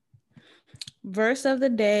Verse of the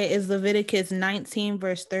day is Leviticus 19,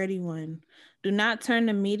 verse 31. Do not turn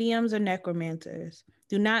to mediums or necromancers.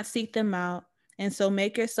 Do not seek them out, and so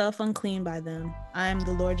make yourself unclean by them. I am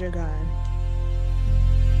the Lord your God.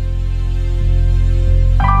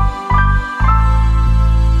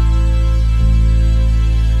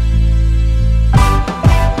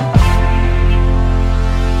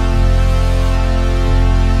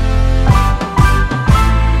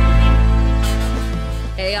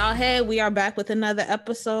 Hey, we are back with another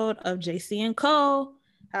episode of JC and Cole.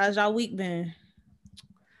 How's y'all week been?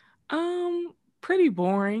 Pretty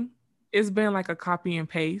boring. It's been like a copy and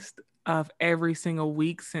paste of every single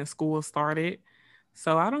week since school started.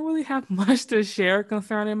 So I don't really have much to share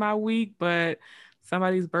concerning my week, but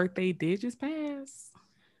somebody's birthday did just pass.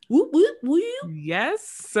 Whoop, whoop, whoop. Yes,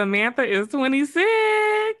 Samantha is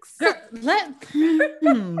 26. Girl,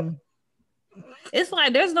 It's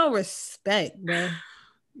like there's no respect, bro.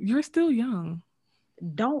 You're still young.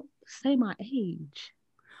 Don't say my age.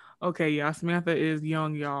 Okay, y'all. Samantha is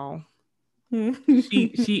young, y'all.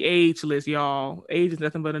 she ageless, y'all. Age is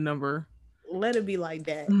nothing but a number. Let it be like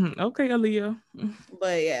that. Okay, Aaliyah.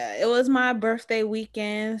 But yeah, it was my birthday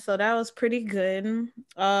weekend, so that was pretty good.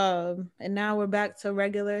 And now we're back to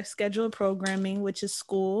regular scheduled programming, which is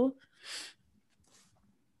school.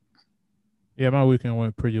 Yeah, my weekend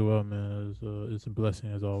went pretty well, man. It's a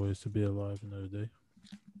blessing as always to be alive another day.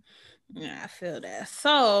 Yeah, I feel that.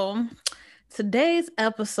 So today's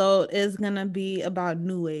episode is gonna be about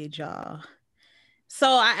New Age, y'all. So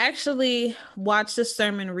I actually watched a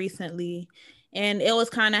sermon recently, and it was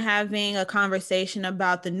kind of having a conversation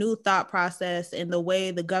about the new thought process and the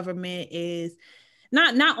way the government is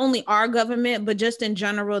not only our government, but just in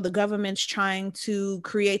general, the government's trying to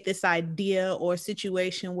create this idea or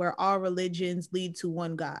situation where all religions lead to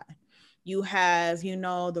one God. You have,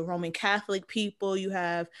 the Roman Catholic people, you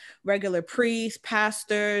have regular priests,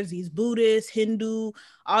 pastors, these Buddhists, Hindu,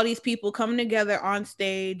 all these people coming together on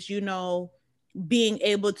stage, being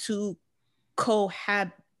able to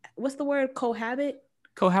what's the word? Cohabitate?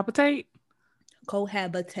 Cohabitate.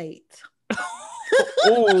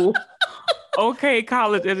 Oh, okay,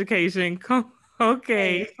 college education.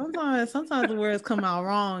 Okay. Hey, sometimes the words come out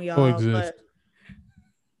wrong, y'all. Coexist. But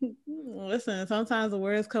listen, sometimes the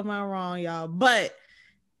words come out wrong, y'all. But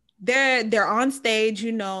they're on stage,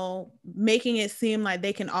 making it seem like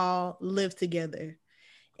they can all live together.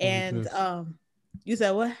 Coexist. And you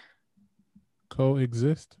said what?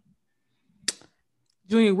 Coexist.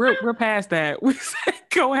 Junior, we're past that. We said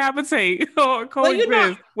cohabitate or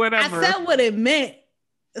coexist, whatever. I said what it meant.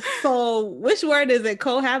 So which word is it?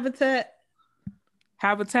 Cohabitat?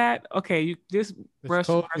 Habitat? Okay, you just brush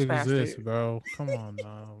past it. Bro. Come on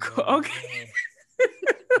now. Okay.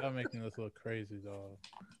 Y'all making us look crazy, dog.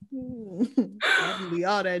 I'll leave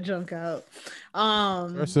all that junk out.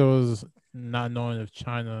 First it was not knowing if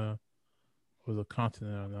China was a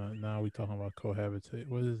continent or not. Now we talking about cohabitate.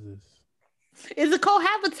 What is this? Is it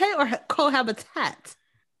cohabitate or cohabitat?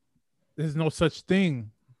 There's no such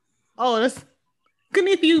thing. Oh, that's good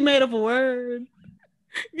if you made up a word.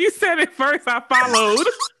 You said it first, I followed.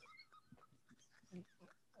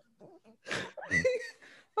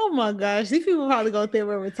 Oh my gosh, these people probably gonna think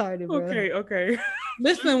we're retarded, bro. Okay.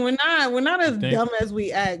 Listen, we're not as dumb as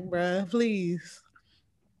we act, bro. Please.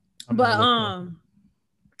 But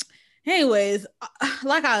anyways,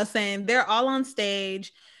 like I was saying, they're all on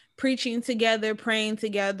stage preaching together, praying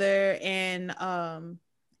together, and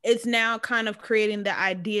it's now kind of creating the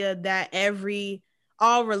idea that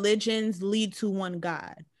all religions lead to one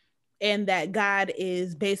God, and that God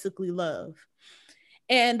is basically love.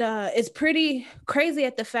 And it's pretty crazy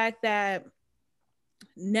at the fact that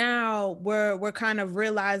now we're kind of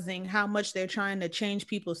realizing how much they're trying to change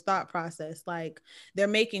people's thought process. Like they're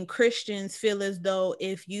making Christians feel as though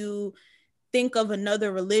if you think of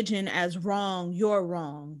another religion as wrong, you're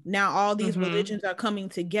wrong. Now all these religions are coming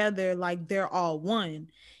together like they're all one.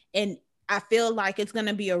 And I feel like it's going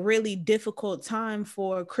to be a really difficult time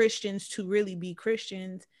for Christians to really be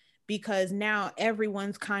Christians, because now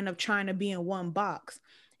everyone's kind of trying to be in one box.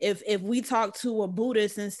 If we talk to a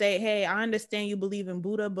Buddhist and say, hey, I understand you believe in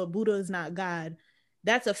Buddha, but Buddha is not God,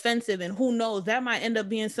 that's offensive. And who knows, that might end up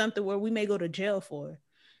being something where we may go to jail for.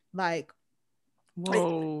 Like,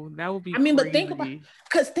 whoa, that would be crazy. But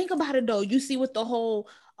think about it though. You see with the whole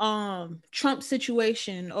Trump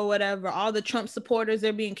situation or whatever, all the Trump supporters,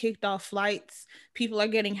 they're being kicked off flights. People are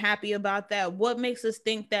getting happy about that. What makes us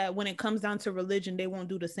think that when it comes down to religion, they won't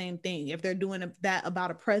do the same thing if they're doing that about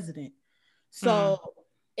a president? So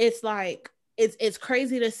it's like, it's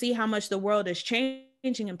crazy to see how much the world is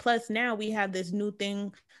changing. And plus now we have this new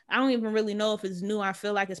thing I don't even really know if it's new. I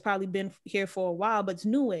feel like it's probably been here for a while, but it's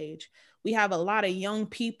new age. We have a lot of young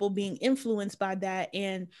people being influenced by that,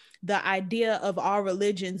 and the idea of all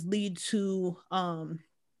religions lead to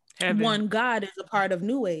one God is a part of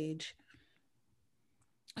new age.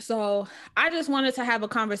 So I just wanted to have a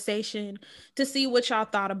conversation to see what y'all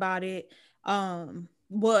thought about it.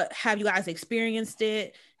 What have you guys experienced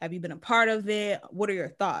it? Have you been a part of it? What are your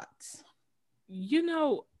thoughts? You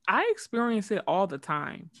know, I experience it all the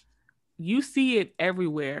time. You see it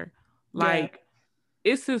everywhere. Like,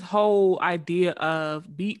 it's this whole idea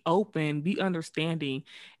of be open, be understanding.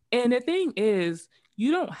 And the thing is,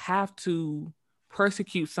 you don't have to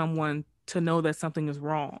persecute someone to know that something is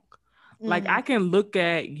wrong. Like, I can look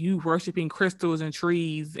at you worshiping crystals and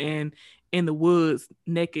trees and in the woods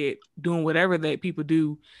naked, doing whatever that people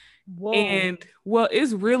do. Whoa. And well,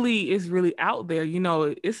 it's really out there. You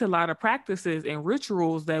know, it's a lot of practices and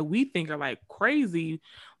rituals that we think are like crazy,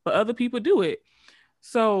 but other people do it.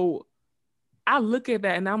 So I look at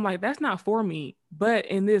that and I'm like, that's not for me. But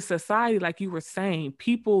in this society, like you were saying,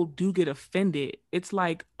 people do get offended. It's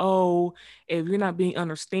like, oh, if you're not being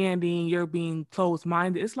understanding, you're being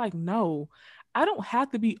closed-minded. It's like, no, I don't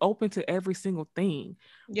have to be open to every single thing.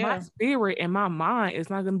 Yeah. My spirit and my mind is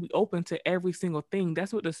not going to be open to every single thing.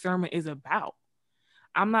 That's what the sermon is about.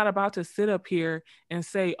 I'm not about to sit up here and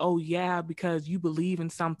say, oh, yeah, because you believe in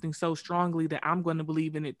something so strongly that I'm going to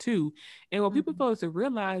believe in it too. And what people fail to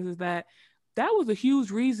realize is that was a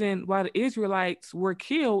huge reason why the Israelites were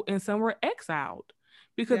killed and some were exiled,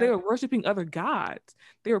 because they were worshiping other gods.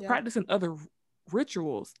 They were practicing other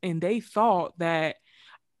rituals, and they thought that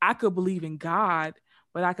I could believe in God,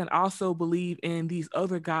 but I can also believe in these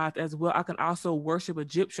other gods as well. I can also worship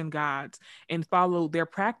Egyptian gods and follow their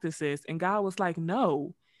practices. And God was like,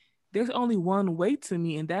 no, there's only one way to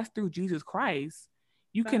me, and that's through Jesus Christ.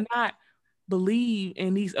 You cannot believe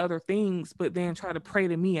in these other things, but then try to pray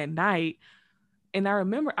to me at night. And I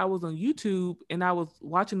remember I was on YouTube and I was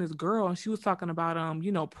watching this girl, and she was talking about,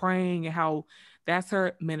 you know, praying and how that's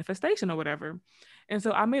her manifestation or whatever. And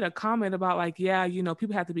so I made a comment about like, yeah, you know,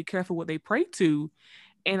 people have to be careful what they pray to.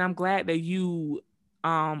 And I'm glad that you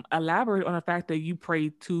elaborate on the fact that you pray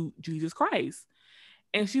to Jesus Christ.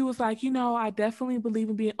 And she was like, you know, I definitely believe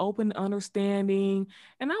in being open and understanding.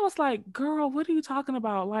 And I was like, girl, what are you talking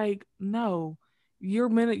about? Like, no,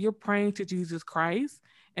 you're praying to Jesus Christ.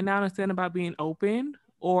 And I understand about being open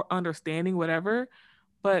or understanding whatever.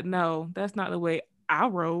 But no, that's not the way I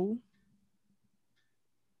roll.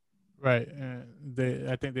 Right. And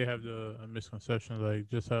I think they have the misconception, like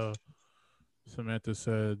just how Samantha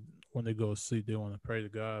said, when they go to sleep, they want to pray to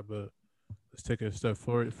God. But let's take it a step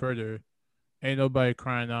further. Ain't nobody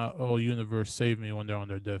crying out, oh, universe, save me, when they're on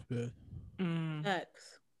their deathbed.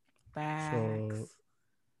 Facts. So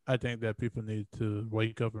I think that people need to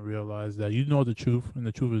wake up and realize that you know the truth, and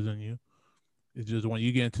the truth is in you. It's just when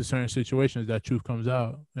you get into certain situations, that truth comes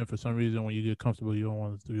out, and for some reason, when you get comfortable, you don't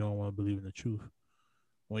want to believe in the truth.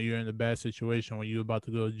 When you're in a bad situation, when you're about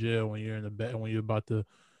to go to jail, when you're about to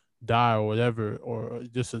die or whatever, or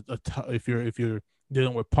just if you're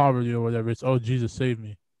dealing with poverty or whatever, it's, oh, Jesus save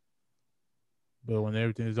me. But when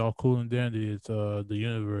everything is all cool and dandy, it's the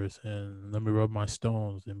universe, and let me rub my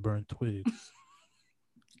stones and burn twigs.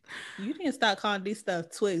 You didn't stop calling these stuff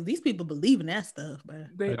twigs. These people believe in that stuff, bro.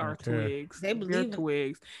 They are twigs. They believe in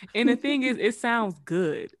twigs. And the thing is, it sounds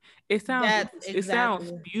good. It sounds It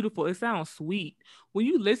sounds beautiful. It sounds sweet. When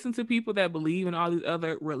you listen to people that believe in all these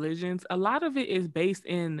other religions, a lot of it is based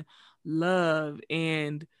in love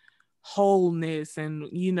and wholeness, and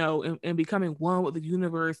you know, and becoming one with the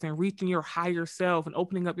universe, and reaching your higher self, and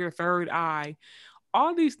opening up your third eye.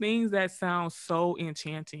 All these things that sound so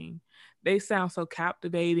enchanting. They sound so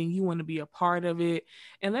captivating. You want to be a part of it.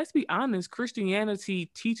 And let's be honest,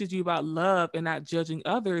 Christianity teaches you about love and not judging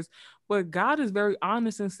others. But God is very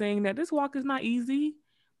honest in saying that this walk is not easy.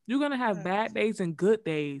 You're going to have bad days and good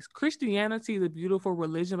days. Christianity is a beautiful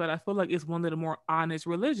religion, but I feel like it's one of the more honest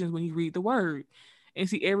religions when you read the word and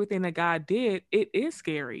see everything that God did. It is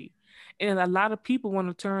scary. And a lot of people want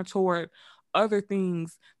to turn toward other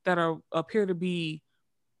things that appear to be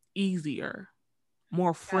easier,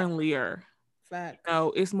 more friendlier. Fact. You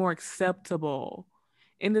know, it's more acceptable.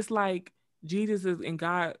 And it's like Jesus is, and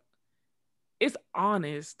God, it's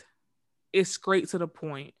honest. It's straight to the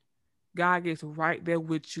point. God gets right there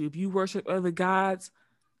with you. If you worship other gods,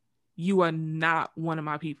 you are not one of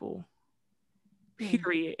my people.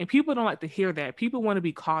 Period. And people don't like to hear that. People want to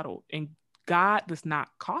be coddled, and God does not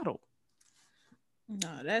coddle.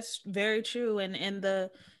 No, that's very true. And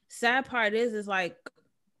the sad part is like,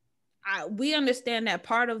 we understand that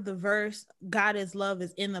part of the verse, God is love,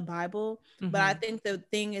 is in the Bible. But I think the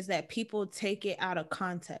thing is that people take it out of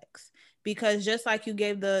context, because just like you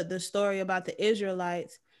gave the story about the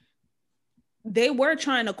Israelites, they were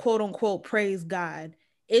trying to quote unquote praise God.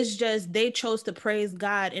 It's just they chose to praise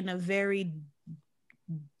God in a very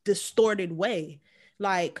distorted way.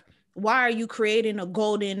 Like, why are you creating a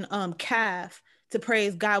golden calf to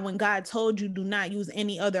praise God when God told you do not use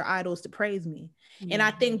any other idols to praise me? Yeah. And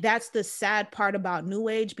I think that's the sad part about New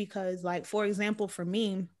Age, because, like, for example, for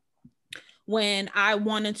me, when I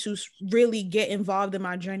wanted to really get involved in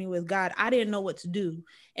my journey with God, I didn't know what to do.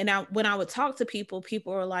 And when I would talk to people,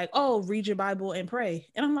 people were like, oh, read your Bible and pray.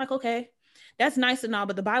 And I'm like, okay, that's nice and all,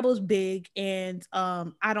 but the Bible's big and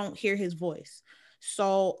I don't hear his voice.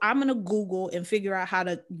 So I'm going to Google and figure out how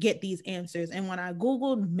to get these answers. And when I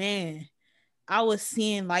Googled, man, I was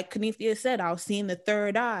seeing, like Kanithia said, I was seeing the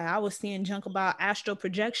third eye. I was seeing junk about astral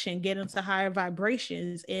projection, get into higher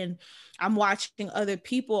vibrations. And I'm watching other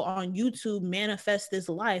people on YouTube manifest this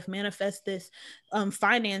life, manifest this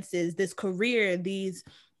finances, this career, these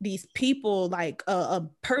people, like a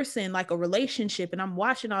person, like a relationship. And I'm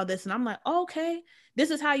watching all this and I'm like, oh, okay,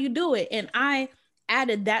 this is how you do it. And I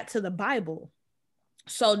added that to the Bible.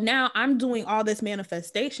 So now I'm doing all this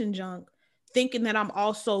manifestation junk, thinking that I'm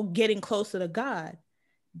also getting closer to God,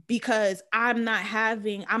 because I'm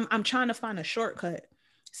trying to find a shortcut.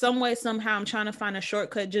 Some way, somehow, I'm trying to find a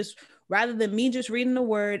shortcut. Just rather than me just reading the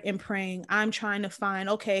word and praying, I'm trying to find,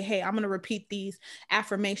 okay, hey, I'm going to repeat these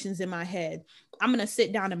affirmations in my head. I'm going to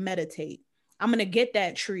sit down and meditate. I'm going to get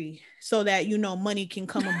that tree so that, money can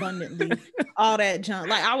come abundantly, all that junk.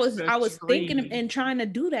 Like I was thinking and trying to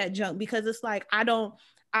do that junk, because it's like,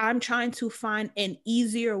 I'm trying to find an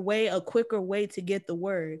easier way, a quicker way to get the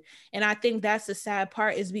word. And I think that's the sad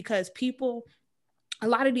part, is because a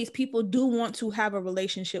lot of these people do want to have a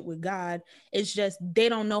relationship with God. It's just, they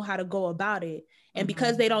don't know how to go about it. And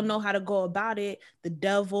because they don't know how to go about it, the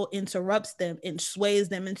devil interrupts them and sways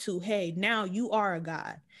them into, hey, now you are a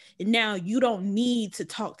God. And now you don't need to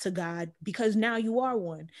talk to God, because now you are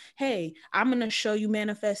one. Hey, I'm going to show you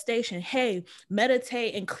manifestation. Hey,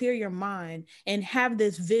 meditate and clear your mind and have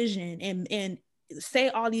this vision and say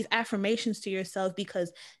all these affirmations to yourself,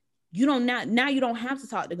 because now you don't have to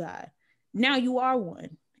talk to God. Now you are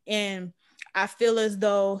one. And I feel as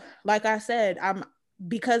though, like I said,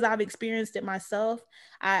 because I've experienced it myself,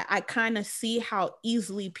 I kind of see how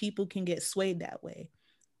easily people can get swayed that way,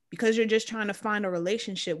 because you're just trying to find a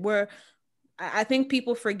relationship. Where I think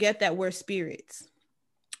people forget that we're spirits.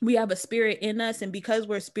 We have a spirit in us. And because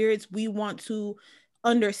we're spirits, we want to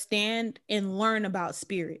understand and learn about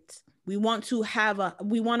spirits. We want to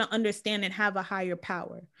understand and have a higher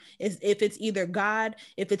power. If it's either God,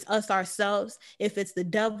 if it's us ourselves, if it's the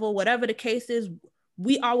devil, whatever the case is,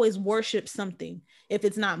 we always worship something. If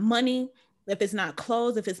it's not money, if it's not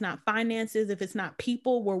clothes, if it's not finances, if it's not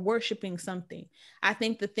people, we're worshiping something. I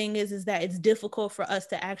think the thing is that it's difficult for us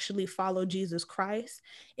to actually follow Jesus Christ.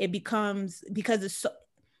 It becomes, because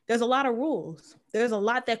there's a lot of rules. There's a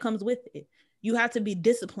lot that comes with it. You have to be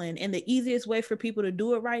disciplined. And the easiest way for people to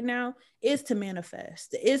do it right now is to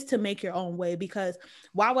manifest, is to make your own way. Because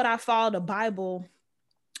why would I follow the Bible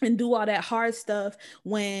and do all that hard stuff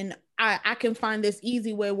when I can find this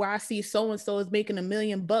easy way where I see so-and-so is making $1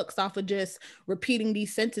 million off of just repeating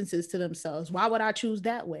these sentences to themselves? Why would I choose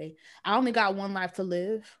that way? I only got one life to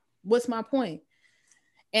live. What's my point?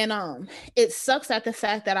 And it sucks at the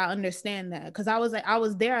fact that I understand that, because I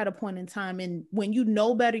was there at a point in time, and when you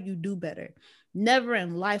know better, you do better. Never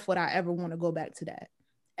in life would I ever want to go back to that,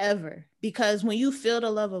 ever. Because when you feel the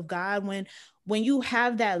love of God, when you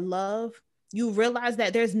have that love, you realize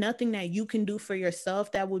that there's nothing that you can do for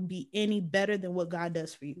yourself that would be any better than what God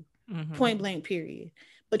does for you. Point blank, period.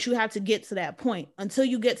 But you have to get to that point. Until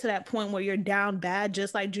you get to that point where you're down bad,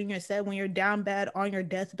 just like Junior said, when you're down bad on your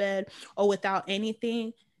deathbed or without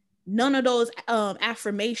anything, none of those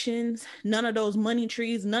affirmations, none of those money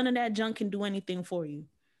trees, none of that junk can do anything for you.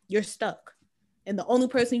 You're stuck. And the only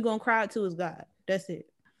person you're going to cry out to is God. That's it.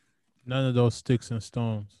 None of those sticks and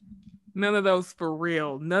stones. None of those for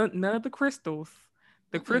real. None of the crystals.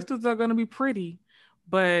 The crystals are going to be pretty,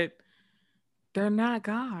 but they're not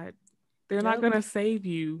God. They're not going to save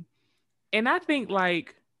you. And I think,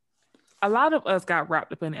 like, a lot of us got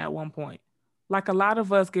wrapped up in it at one point. Like, a lot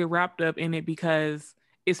of us get wrapped up in it because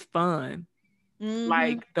it's fun.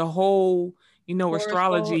 Like the whole,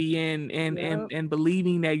 astrology and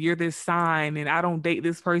believing that you're this sign and I don't date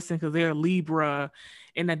this person because they're a Libra,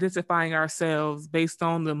 and identifying ourselves based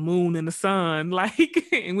on the moon and the sun, like,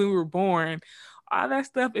 and when we were born. All that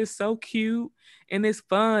stuff is so cute and it's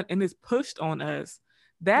fun and it's pushed on us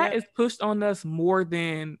That is pushed on us more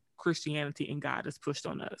than Christianity and God is pushed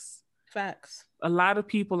on us. Facts. A lot of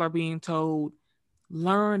people are being told,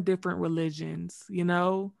 learn different religions, you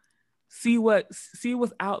know, see what's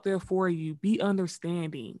out there for you, be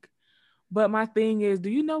understanding. But my thing is, do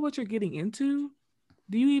you know what you're getting into?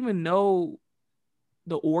 Do you even know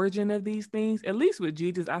the origin of these things? At least with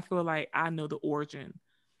Jesus, I feel like I know the origin.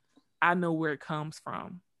 I know where it comes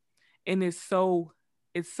from. And it's so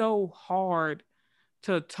hard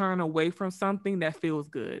to turn away from something that feels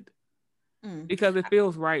good. Because it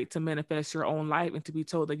feels right to manifest your own life and to be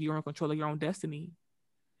told that you're in control of your own destiny.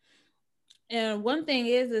 And one thing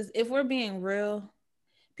is if we're being real,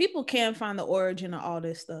 people can't find the origin of all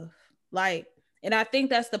this stuff. Like, and I think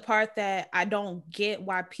that's the part that I don't get,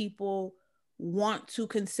 why people want to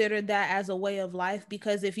consider that as a way of life.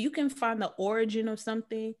 Because if you can find the origin of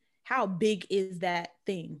something, how big is that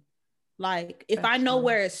thing? Like, if I know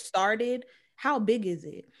where it started, how big is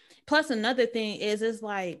it? Plus, another thing is, it's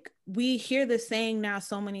like, we hear the saying now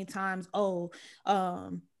so many times, oh,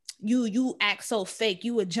 you act so fake,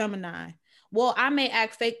 you a Gemini. Well, I may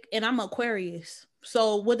act fake and I'm Aquarius.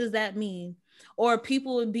 So what does that mean? Or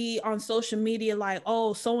people would be on social media like,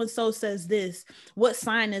 oh, so-and-so says this. What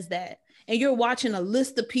sign is that? And you're watching a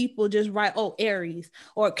list of people just write, oh, Aries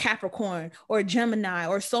or Capricorn or Gemini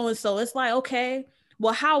or so-and-so. It's like, okay,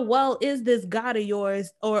 well, how well is this God of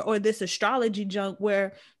yours or this astrology junk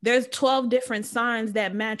where there's 12 different signs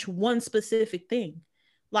that match one specific thing?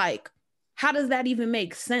 Like, how does that even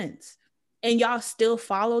make sense? And y'all still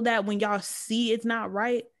follow that when y'all see it's not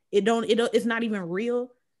right? It's not even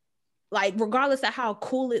real. Like, regardless of how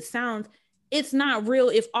cool it sounds, it's not real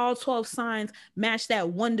if all 12 signs match that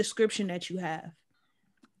one description that you have.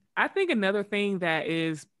 I think another thing that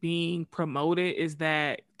is being promoted is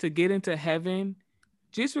that to get into heaven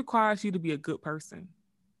just requires you to be a good person.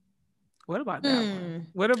 What about that one?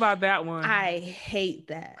 What about that one? I hate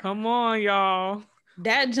that. Come on, y'all.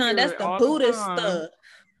 That John, that's the Buddhist stuff.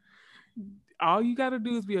 All you got to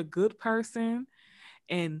do is be a good person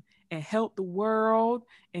and help the world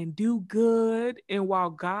and do good. And while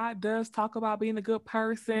God does talk about being a good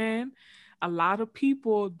person, a lot of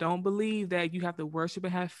people don't believe that you have to worship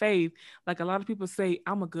and have faith. Like, a lot of people say,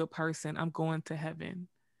 I'm a good person, I'm going to heaven.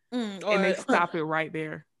 And they stop it right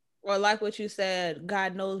there. Or like what you said,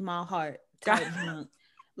 God knows my heart.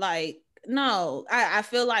 Like, no, I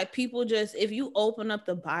feel like people just, if you open up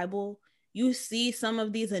the Bible, you see some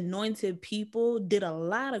of these anointed people did a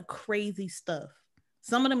lot of crazy stuff.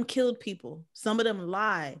 Some of them killed people. Some of them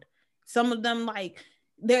lied. Some of them, like,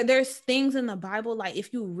 there's things in the Bible, like,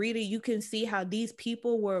 if you read it, you can see how these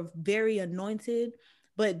people were very anointed,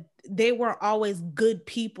 but they weren't always good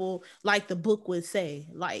people, like the book would say.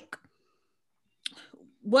 Like,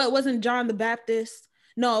 what wasn't John the Baptist?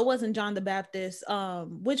 No, it wasn't John the Baptist.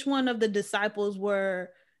 Which one of the disciples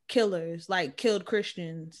were killers, like killed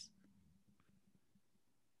Christians?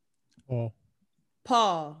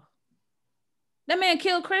 Paul. That man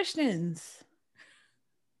killed Christians.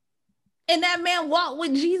 And that man walked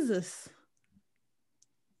with Jesus.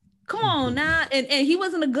 Come on now. And he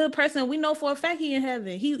wasn't a good person. We know for a fact he in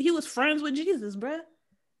heaven. He was friends with Jesus, bruh.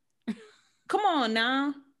 Come on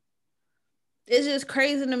now. It's just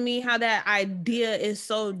crazy to me how that idea is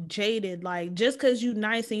so jaded. Like, just because you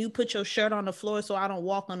nice and you put your shirt on the floor so I don't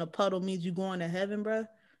walk on a puddle means you going to heaven, bruh.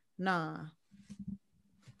 Nah.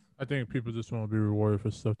 I think people just want to be rewarded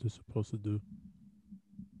for stuff they're supposed to do.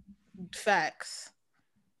 Facts.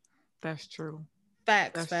 That's true.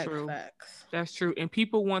 Facts. That's true. And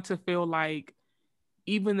people want to feel like,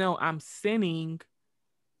 even though I'm sinning,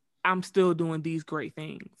 I'm still doing these great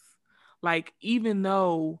things. Like, even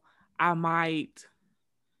though I might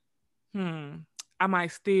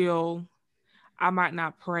steal, I might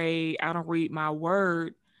not pray, I don't read my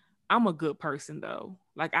word, I'm a good person though.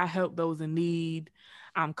 Like, I help those in need,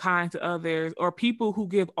 I'm kind to others. Or people who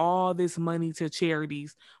give all this money to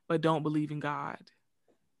charities but don't believe in God.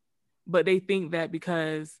 But they think that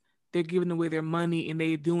because they're giving away their money and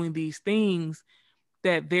they're doing these things,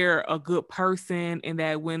 that they're a good person, and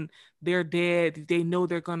that when they're dead, they know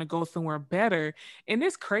they're going to go somewhere better. And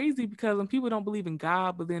it's crazy because when people don't believe in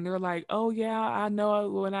God, but then they're like, oh yeah, I know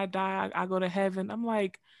when I die, I go to heaven. I'm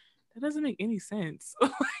like, that doesn't make any sense.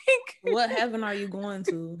 What heaven are you going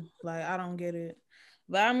to? Like, I don't get it.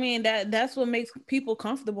 But I mean, that's what makes people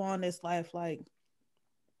comfortable in this life. Like,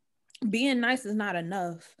 being nice is not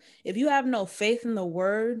enough. If you have no faith in the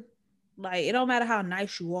word, like, it don't matter how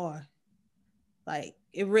nice you are. Like,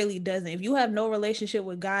 it really doesn't. If you have no relationship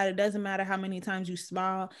with God, it doesn't matter how many times you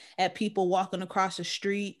smile at people walking across the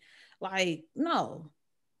street. Like, no.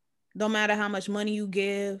 Don't matter how much money you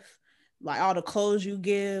give. like all the clothes you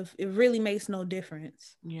give, it really makes no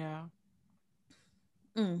difference. Yeah.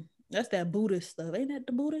 That's that Buddhist stuff. Ain't that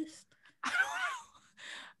the Buddhist?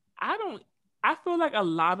 I don't I feel like a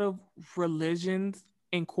lot of religions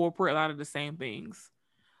incorporate a lot of the same things.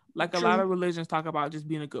 Like a lot of religions talk about just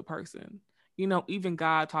being a good person. You know, even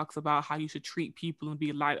God talks about how you should treat people and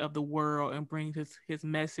be light of the world and bring his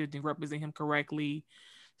message and represent him correctly.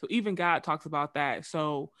 So even God talks about that.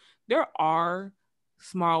 So there are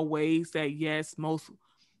small ways that yes, most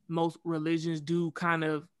religions do kind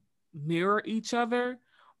of mirror each other,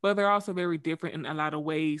 but they're also very different in a lot of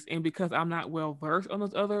ways. And because I'm not well versed on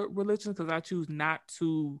those other religions, because I choose not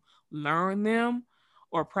to learn them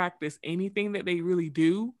or practice anything that they really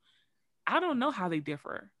do, I don't know how they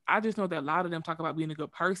differ. I just know that a lot of them talk about being a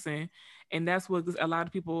good person, and that's what a lot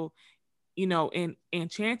of people, you know,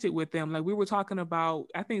 enchanted with them. Like we were talking about,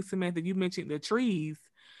 I think Samantha, you mentioned the trees.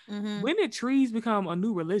 When did trees become a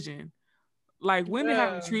new religion? Like when did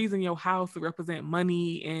having trees in your house to represent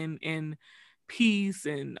money and peace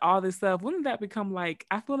and all this stuff, when did that become like,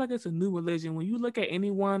 I feel like it's a new religion. When you look at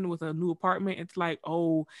anyone with a new apartment, it's like,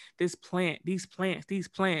 oh, this plant, these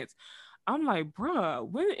plants. I'm like,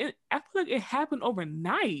 bruh, I feel like it happened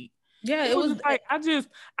overnight. Yeah, it was just like I just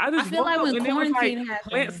feel like when and it was like quarantine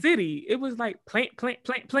happened, Plant City. It was like plant.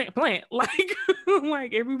 Like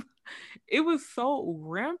like everybody, it was so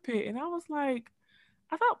rampant, and I was like,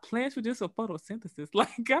 I thought plants were just for photosynthesis.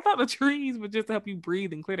 Like I thought the trees would just help you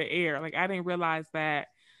breathe and clear the air. Like I didn't realize that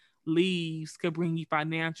leaves could bring you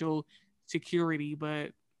financial security,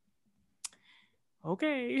 but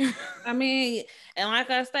okay. I mean, and like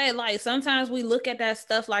I said, like sometimes we look at that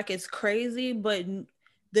stuff like it's crazy, but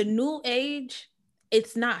the new age,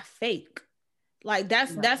 it's not fake. Like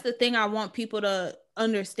that's the thing I want people to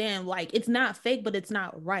understand. Like it's not fake, but it's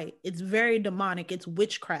not right. It's very demonic. It's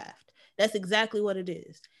witchcraft. That's exactly what it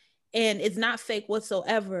is. And it's not fake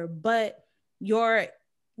whatsoever, but you're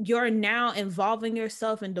now involving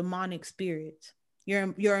yourself in demonic spirits.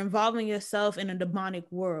 You're involving yourself in a demonic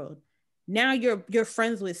world. Now you're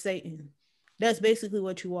friends with Satan. That's basically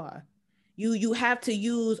what you are. You have to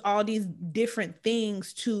use all these different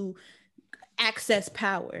things to access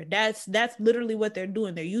power. That's literally what they're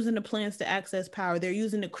doing. They're using the plants to access power. They're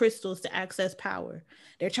using the crystals to access power.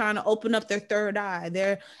 They're trying to open up their third eye.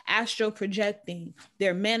 They're astral projecting.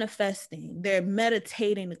 They're manifesting. They're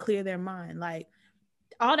meditating to clear their mind. Like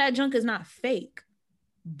all that junk is not fake.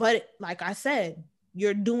 But like I said,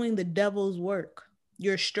 you're doing the devil's work.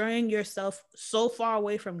 You're straying yourself so far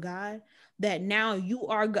away from God that now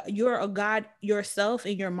you're a God yourself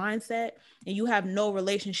in your mindset, and you have no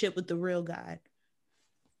relationship with the real God.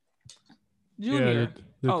 Junior. Yeah,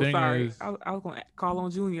 the thing sorry. Is, I was going to call on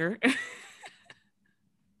Junior.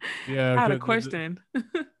 Yeah, I had a question.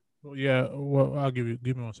 Yeah, well, I'll give me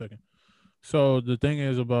 1 second. So the thing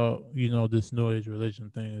is about, you know, this New Age religion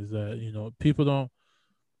thing is that, you know,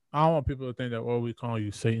 I don't want people to think that, well, we call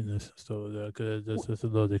you Satanist, so because that's just a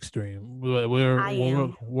little extreme. What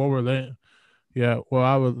we're letting, yeah.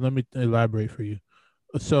 Well, let me elaborate for you.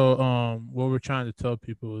 So, what we're trying to tell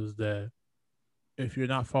people is that if you're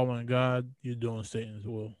not following God, you're doing Satan's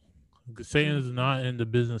will. Because Satan is not in the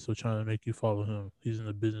business of trying to make you follow him. He's in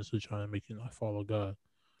the business of trying to make you not follow God.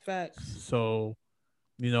 Facts. So,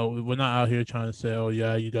 you know, we're not out here trying to say, oh,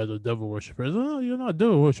 yeah, you guys are devil worshippers. Oh, you're not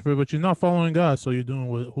devil worshippers, but you're not following God. So you're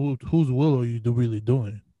doing whose will are you really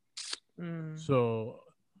doing? So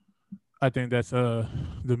I think that's the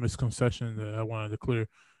misconception that I wanted to clear.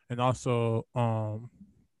 And also,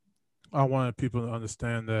 I wanted people to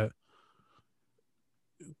understand that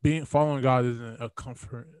following God isn't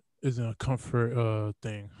a comfort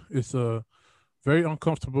thing. It's a very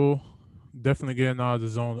uncomfortable, definitely getting out of the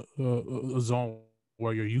zone, a zone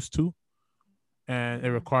where you're used to, and it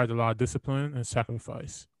requires a lot of discipline and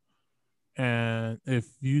sacrifice. And if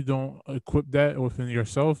you don't equip that within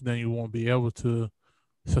yourself, then you won't be able to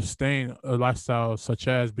sustain a lifestyle such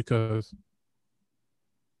as, because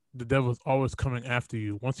the devil's always coming after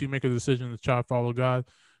you. Once you make a decision to try to follow God,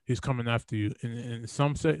 he's coming after you. And in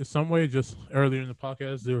some way, just earlier in the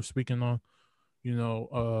podcast, they were speaking on, you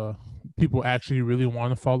know, people actually really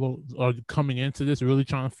want to follow, or coming into this really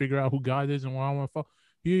trying to figure out who God is and what I want to follow.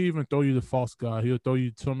 He'll even throw you the false God. He'll throw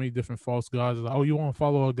you so many different false gods. Like, oh, you want to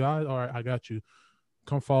follow a God? All right, I got you.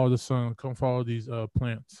 Come follow the sun. Come follow these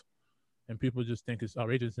plants. And people just think it's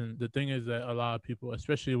outrageous. And the thing is that a lot of people,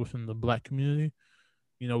 especially within the Black community,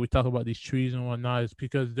 you know, we talk about these trees and whatnot, it's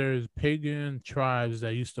because there's pagan tribes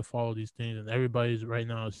that used to follow these things, and everybody's right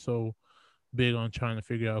now is so big on trying to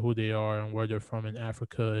figure out who they are and where they're from in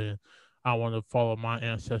Africa, and I want to follow my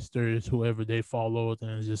ancestors, whoever they followed,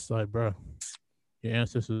 and it's just like, bro, your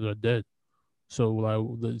ancestors are dead. So like,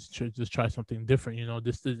 let's just try something different. You know,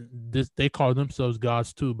 this they call themselves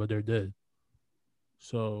gods too, but they're dead.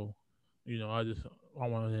 So, you know, I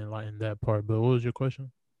wanted to enlighten that part. But what was your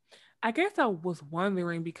question? I guess I was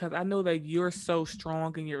wondering because I know that you're so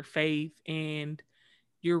strong in your faith and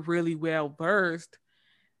you're really well versed.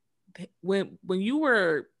 When you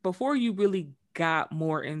were before you really got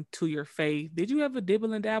more into your faith, did you ever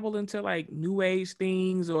dibble and dabble into like new age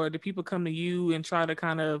things, or did people come to you and try to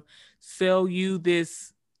kind of sell you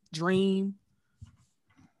this dream?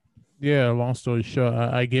 Yeah, long story short,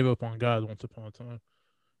 I gave up on God once upon a time,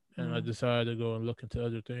 and I decided to go and look into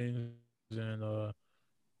other things. And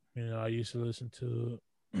you know, I used to listen to,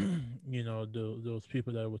 you know, those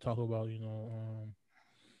people that would talk about, you know,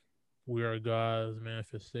 we are God's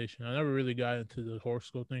manifestation. I never really got into the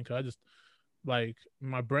horoscope thing. 'Cause I just like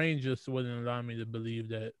my brain just wouldn't allow me to believe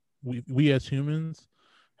that we as humans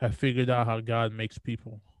have figured out how God makes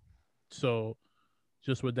people. So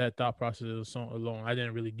just with that thought process alone, I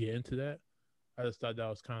didn't really get into that. I just thought that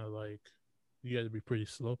was kind of like you got to be pretty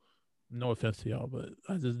slow. No offense to y'all, but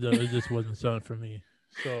it just wasn't something for me.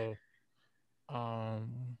 So,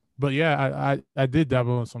 but yeah, I did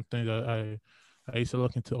dabble in some things. I used to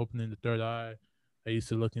look into opening the third eye. I used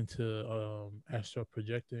to look into astral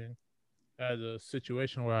projecting. I had a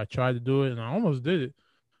situation where I tried to do it and I almost did it,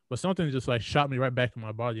 but something just like shot me right back in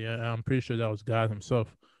my body. And I'm pretty sure that was God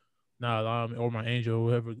Himself, not allowing me, or my angel,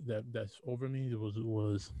 whoever that's over me,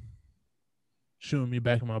 was shooting me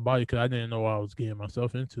back in my body because I didn't know what I was getting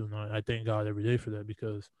myself into. And I thank God every day for that,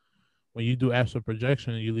 because when you do astral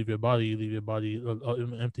projection and you leave your body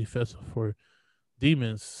an empty vessel for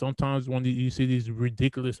demons. Sometimes when you see these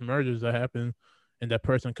ridiculous murders that happen and that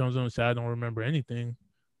person comes on and says, I don't remember anything,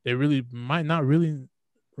 they really might not really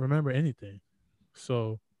remember anything.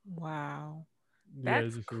 So, wow, yeah,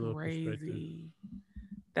 that's just a little perspective. crazy.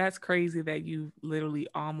 That's crazy that you literally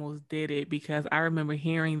almost did it, because I remember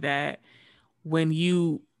hearing that when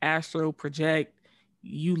you astral project,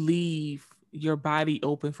 you leave your body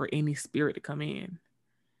open for any spirit to come in.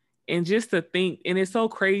 And just to think, and it's so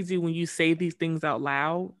crazy when you say these things out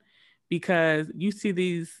loud, because you see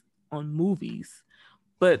these on movies,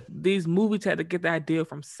 but these movies had to get the idea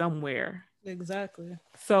from somewhere. Exactly.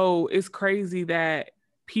 So it's crazy that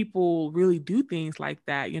people really do things like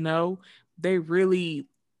that, you know? They really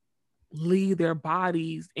leave their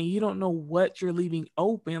bodies and you don't know what you're leaving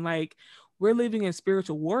open. Like, we're living in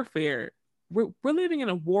spiritual warfare. We're living in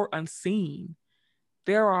a war unseen.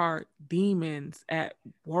 There are demons at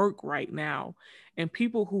work right now, and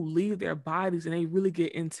people who leave their bodies and they really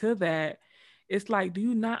get into that. It's like, do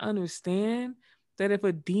you not understand that if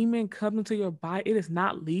a demon comes into your body, it is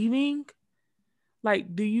not leaving?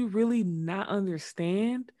 Like, do you really not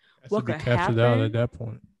understand Has to what be could casted out at happen? that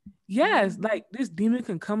point. Yes, like this demon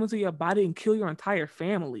can come into your body and kill your entire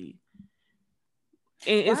family.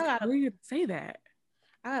 And Well, it's crazy to say that.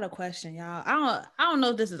 I got a question, y'all. I don't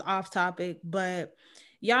know if this is off topic, but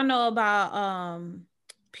y'all know about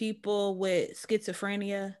people with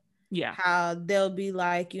schizophrenia? Yeah. How they'll be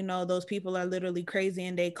like, you know, those people are literally crazy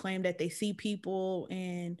and they claim that they see people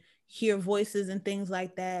and hear voices and things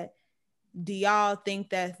like that. Do y'all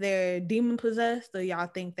think that they're demon possessed, or y'all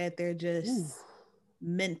think that they're just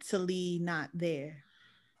mentally not there?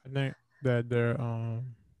 I think that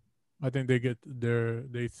I think they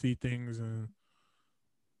they see things and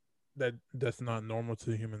that's not normal to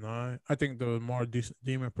the human eye. I think the more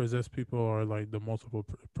demon possessed people are like the multiple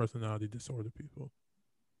personality disorder people.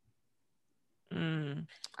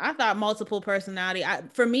 I thought multiple personality.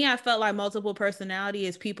 For me, I felt like multiple personality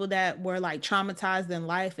is people that were like traumatized in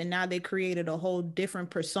life, and now they created a whole different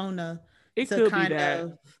persona It to could be kind that.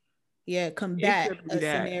 of, yeah, It combat could be a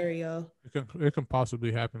that. scenario. It can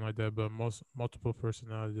possibly happen like that, but most multiple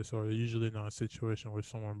personality disorder usually not a situation where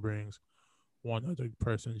someone brings one other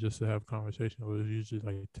person just to have a conversation with. It's usually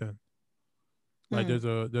like 10. Like there's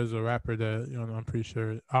a rapper that, you know,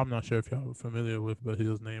 I'm not sure if y'all are familiar with, but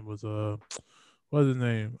his name was what's his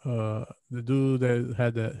name? The dude that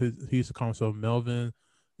had he used to call himself Melvin,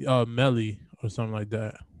 Melly or something like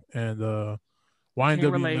that. And Can't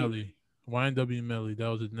YNW relate. Melly. YNW Melly, that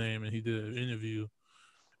was his name, and he did an interview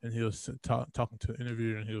and he was talking to an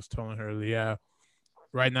interviewer and he was telling her, yeah,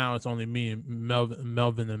 right now it's only me and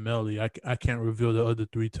Melvin and Melly. I can't reveal the other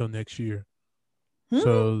three till next year.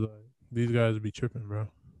 So these guys be tripping, bro.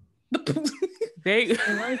 They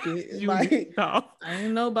I like it. you Like, know. I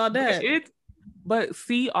didn't know about that. But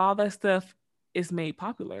see, all that stuff is made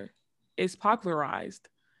popular. It's popularized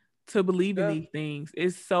to believe in these things.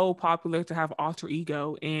 It's so popular to have alter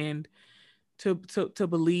ego and to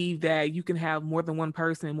believe that you can have more than one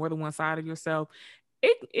person, more than one side of yourself.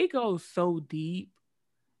 It goes so deep.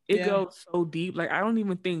 It goes so deep. Like, I don't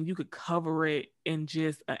even think you could cover it in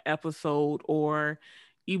just an episode or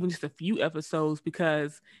even just a few episodes,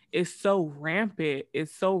 because it's so rampant.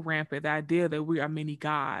 It's so rampant. The idea that we are many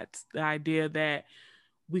gods, the idea that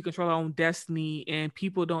we control our own destiny and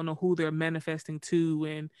people don't know who they're manifesting to,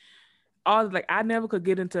 and all, like, I never could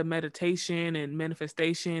get into meditation and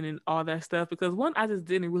manifestation and all that stuff because, one, I just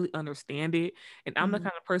didn't really understand it. And I'm the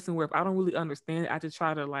kind of person where if I don't really understand it, I just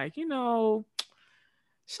try to, like,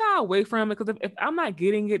 shy away from it, because if I'm not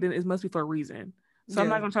getting it, then it must be for a reason. So I'm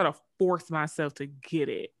not gonna try to force myself to get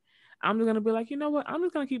it. I'm just gonna be like, you know what? I'm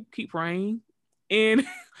just gonna keep praying and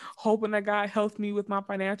hoping that God helps me with my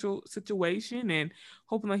financial situation and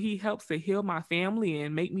hoping that He helps to heal my family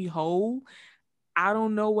and make me whole. I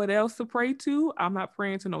don't know what else to pray to. I'm not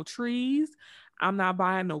praying to no trees. I'm not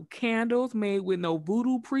buying no candles made with no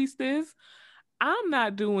voodoo priestess. I'm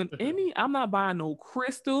not buying no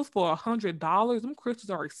crystals for $100. Them crystals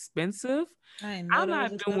are expensive. I know. I'm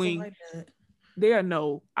not doing like that.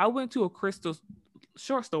 I went to a crystal,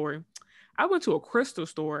 short story. I went to a crystal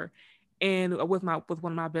store and with one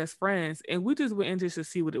of my best friends, and we just went in just to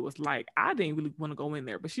see what it was like. I didn't really want to go in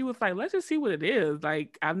there, but she was like, let's just see what it is.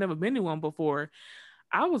 Like, I've never been to one before.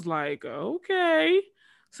 I was like, okay.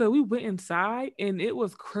 So we went inside and it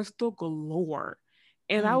was crystal galore.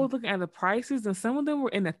 And I was looking at the prices and some of them were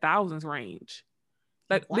in the thousands range.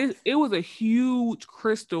 Like, it was a huge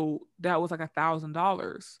crystal that was like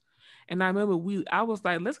 $1,000. And I remember I was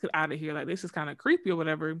like, let's get out of here. Like, this is kind of creepy or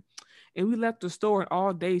whatever. And we left the store, and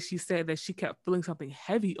all day she said that she kept feeling something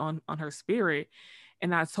heavy on her spirit.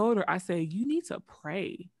 And I told her, I said, you need to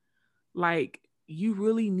pray. Like, you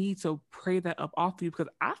really need to pray that up off of you, because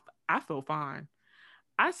I feel fine.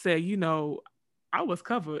 I said, I was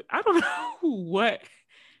covered. I don't know what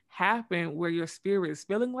happened where your spirit is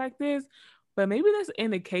feeling like this, but maybe that's an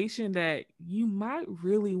indication that you might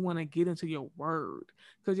really want to get into your word,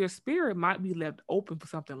 because your spirit might be left open for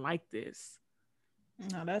something like this.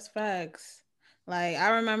 No, that's facts. Like, I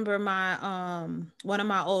remember my one of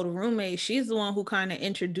my old roommates, she's the one who kind of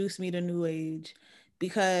introduced me to New Age,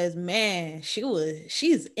 because man,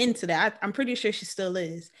 she's into that. I'm pretty sure she still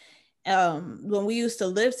is. When we used to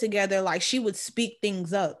live together, like, she would speak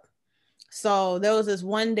things up. So there was this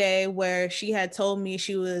one day where she had told me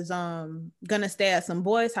she was gonna stay at some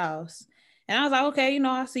boy's house. And I was like, okay,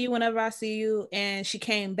 I'll see you whenever I see you. And she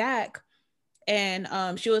came back and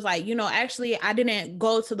she was like, actually, I didn't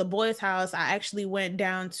go to the boy's house. I actually went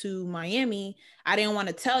down to Miami. I didn't want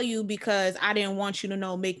to tell you because I didn't want you to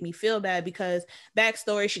know, make me feel bad. Because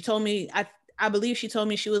backstory, she told me, I believe she told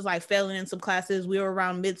me she was like failing in some classes. We were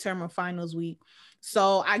around midterm or finals week.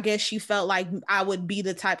 So I guess she felt like I would be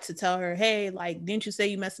the type to tell her, hey, like, didn't you say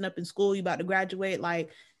you messing up in school? You about to graduate?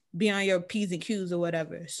 Like, be on your P's and Q's or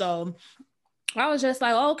whatever. So I was just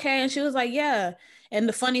like, okay. And she was like, yeah. And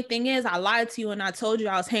the funny thing is, I lied to you and I told you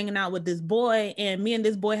I was hanging out with this boy, and me and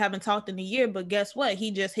this boy haven't talked in a year, but guess what?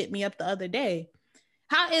 He just hit me up the other day.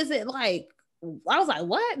 How is it like? I was like,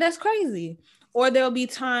 what? That's crazy. Or there'll be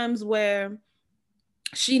times where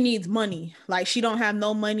she needs money. Like, she don't have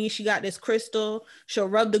no money. She got this crystal. She'll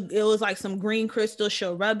rub it was like some green crystal.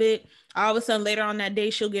 She'll rub it. All of a sudden later on that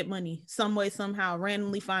day, she'll get money. Some way, somehow,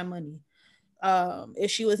 randomly find money.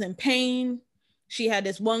 If she was in pain, she had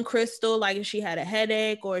this one crystal, like if she had a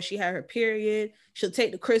headache or she had her period, she'll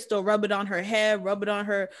take the crystal, rub it on her head, rub it on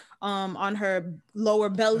her lower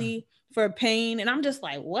belly for pain. And I'm just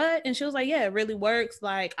like, what? And she was like, yeah, it really works.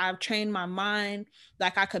 Like, I've trained my mind,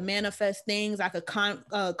 like I could manifest things. I could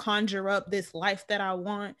conjure up this life that I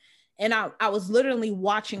want. And I was literally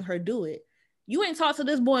watching her do it. You ain't talked to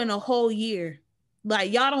this boy in a whole year.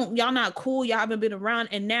 Like, y'all not cool. Y'all haven't been around.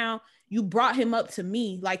 And now you brought him up to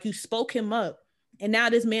me. Like, you spoke him up. And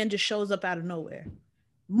now this man just shows up out of nowhere.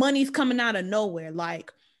 Money's coming out of nowhere.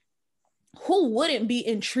 Like, who wouldn't be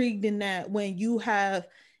intrigued in that when you have,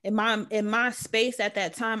 in my space at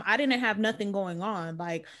that time, I didn't have nothing going on.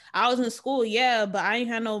 Like, I was in school, yeah, but I ain't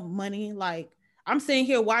had no money. Like, I'm sitting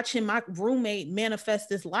here watching my roommate manifest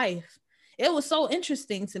this life. It was so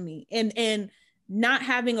interesting to me. And not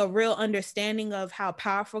having a real understanding of how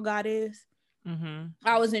powerful God is,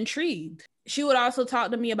 I was intrigued. She would also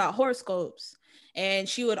talk to me about horoscopes. And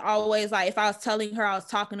she would always, like, if I was telling her I was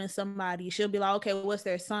talking to somebody, she'll be like, okay, what's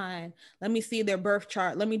their sign? Let me see their birth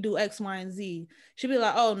chart. Let me do X, Y, and Z. She'll be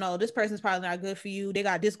like, oh no, this person's probably not good for you. They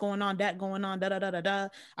got this going on, that going on, da, da, da, da, da.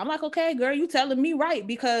 I'm like, okay, girl, you telling me right,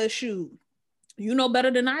 because shoot, you know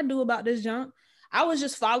better than I do about this junk. I was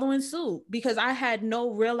just following suit because I had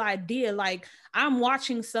no real idea. Like, I'm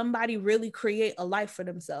watching somebody really create a life for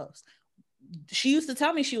themselves. She used to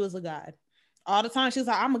tell me she was a god all the time. She was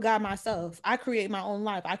like, I'm a god myself. I create my own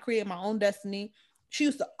life. I create my own destiny. She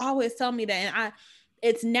used to always tell me that. And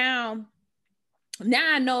it's now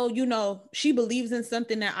I know, she believes in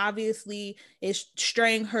something that obviously is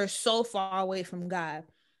straying her so far away from God.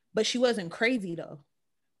 But she wasn't crazy though.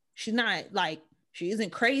 She's not like, she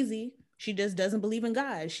isn't crazy. She just doesn't believe in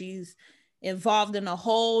God. She's involved in a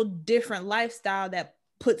whole different lifestyle that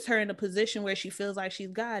puts her in a position where she feels like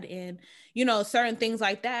she's God. And, certain things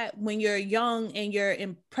like that, when you're young and you're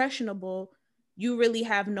impressionable, you really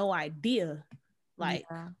have no idea. Like,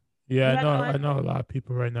 yeah, I know a lot of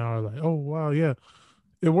people right now are like, oh, wow, yeah,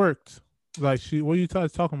 it worked. Like, what are you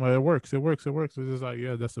talking about? It works. It's just like,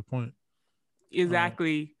 yeah, that's the point.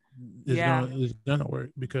 Exactly. It's gonna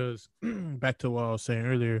work because back to what I was saying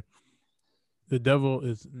earlier, the devil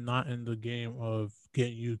is not in the game of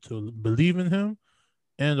getting you to believe in him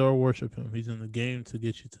and or worship him. He's in the game to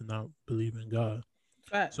get you to not believe in God.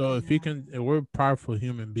 Right. So if we're powerful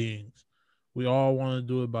human beings. We all want to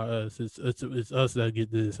do it by us. It's us that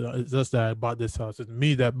get this. It's us that bought this house. It's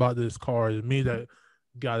me that bought this car. It's me that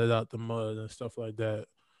got it out the mud and stuff like that.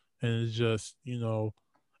 And it's just,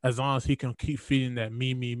 as long as he can keep feeding that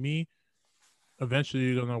me, eventually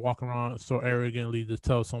you're gonna walk around so arrogantly to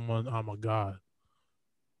tell someone I'm a god.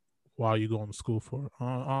 While you going to school for?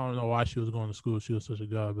 I don't know why she was going to school. She was such a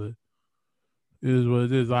god, but it is what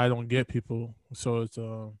it is. I don't get people, so it's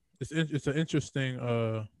an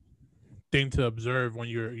interesting thing to observe when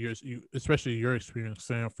you especially your experience,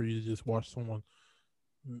 Sam, for you to just watch someone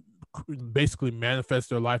basically manifest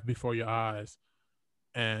their life before your eyes,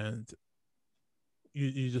 and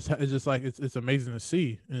it's amazing to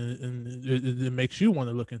see, and it makes you want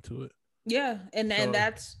to look into it. Yeah, and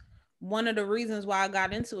that's one of the reasons why I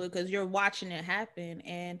got into it, because you're watching it happen.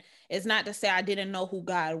 And it's not to say I didn't know who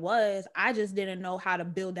God was. I just didn't know how to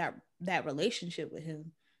build that relationship with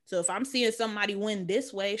him. So if I'm seeing somebody win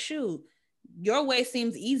this way, shoot, your way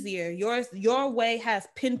seems easier. Your way has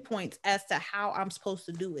pinpoints as to how I'm supposed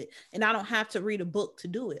to do it. And I don't have to read a book to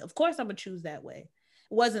do it. Of course, I'm going to choose that way.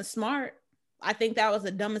 It wasn't smart. I think that was the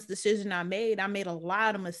dumbest decision I made. I made a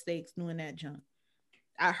lot of mistakes doing that junk.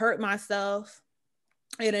 I hurt myself.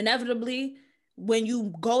 And inevitably, when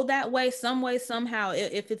you go that way, some way, somehow,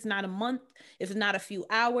 if it's not a month, if it's not a few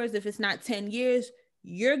hours, if it's not 10 years,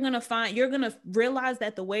 you're going to realize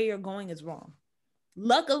that the way you're going is wrong.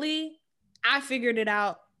 Luckily, I figured it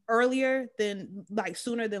out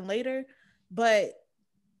sooner than later, but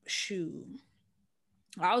shoot,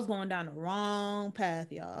 I was going down the wrong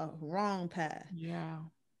path, y'all. Wrong path. Yeah.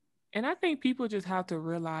 And I think people just have to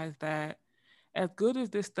realize that as good as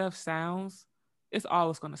this stuff sounds, it's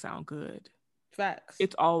always going to sound good. Facts.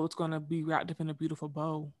 It's always going to be wrapped up in a beautiful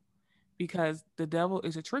bow, because the devil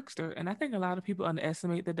is a trickster. And I think a lot of people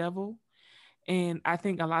underestimate the devil. And I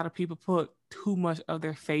think a lot of people put too much of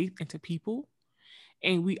their faith into people,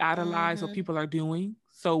 and we idolize what people are doing.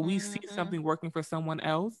 So we see something working for someone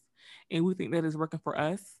else and we think that it's working for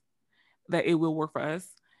us, that it will work for us.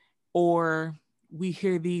 Or we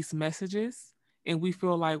hear these messages and we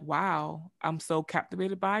feel like, wow, I'm so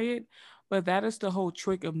captivated by it. But that is the whole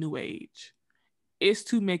trick of New Age. It's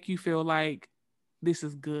to make you feel like this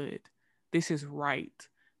is good. This is right.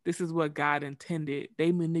 This is what God intended.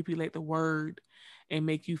 They manipulate the word and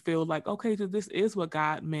make you feel like, okay, so this is what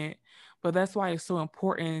God meant. But that's why it's so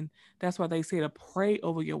important. That's why they say to pray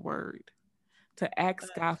over your word, to ask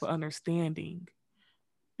God for understanding,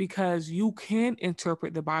 because you can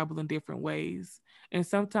interpret the Bible in different ways. And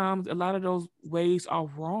sometimes a lot of those ways are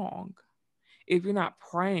wrong. If you're not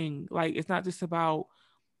praying, like, it's not just about,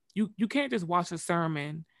 you can't just watch a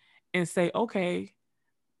sermon and say, okay,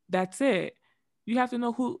 that's it. You have to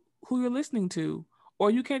know who you're listening to. Or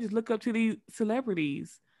you can't just look up to these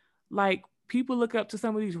celebrities. Like, people look up to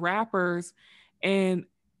some of these rappers, and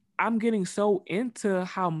I'm getting so into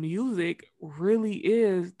how music really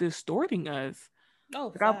is distorting us.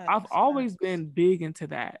 Oh, like I've always been big into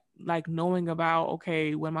that, like knowing about,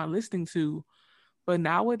 okay, what am I listening to? But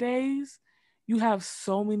nowadays, you have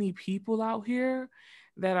so many people out here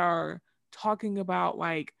that are talking about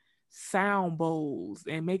like sound bowls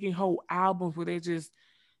and making whole albums where they're just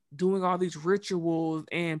doing all these rituals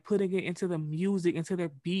and putting it into the music, into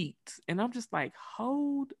their beats. And I'm just like,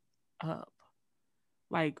 hold up.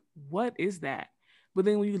 Like, what is that? But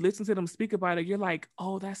then when you listen to them speak about it, you're like,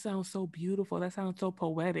 oh, that sounds so beautiful. That sounds so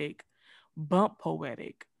poetic. Bump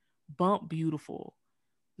poetic. Bump beautiful.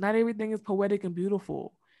 Not everything is poetic and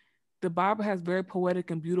beautiful. the Bible has very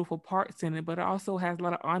poetic and beautiful parts in it, but it also has a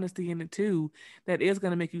lot of honesty in it too that is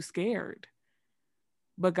going to make you scared.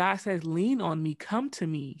 But God says, lean on me, come to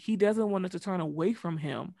me. He doesn't want us to turn away from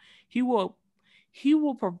him. He will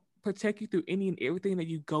protect you through any and everything that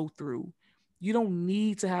you go through. You don't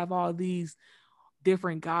need to have all these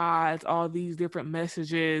different gods, all these different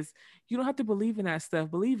messages. You don't have to believe in that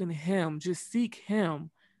stuff. Believe in him. Just seek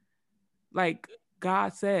him. Like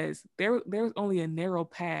God says, there's only a narrow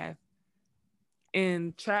path.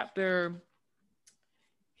 In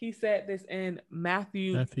he said this in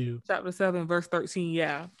Matthew chapter 7, verse 13.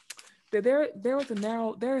 Yeah. That there is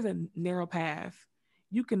a narrow path.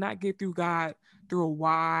 You cannot get through God through a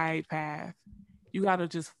wide path. You got to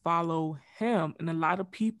just follow him. And a lot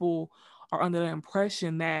of people are under the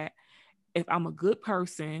impression that if I'm a good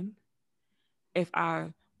person, if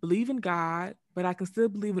I believe in God, but I can still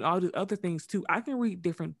believe in all these other things too. I can read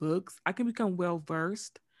different books. I can become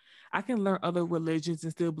well-versed. I can learn other religions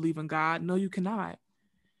and still believe in God. No, you cannot.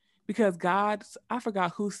 Because I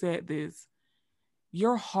forgot who said this.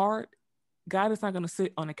 Your heart, God is not going to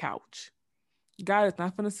sit on a couch. God is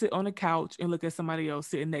not going to sit on a couch and look at somebody else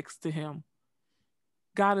sitting next to him.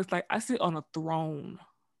 God is like, I sit on a throne.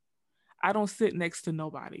 I don't sit next to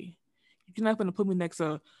nobody. You're not going to put me next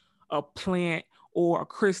to a plant or a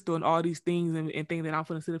crystal and all these things and think that I'm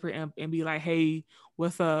going to sit up here and be like, hey,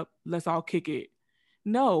 what's up? Let's all kick it.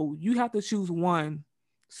 No, you have to choose one.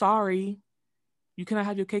 Sorry. You cannot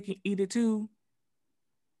have your cake and eat it too.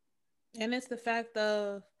 And it's the fact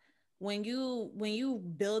of when you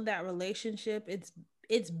build that relationship,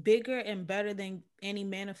 it's bigger and better than any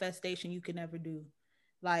manifestation you can ever do.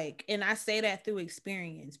 Like, and I say that through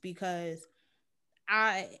experience because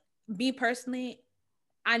me personally,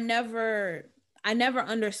 I never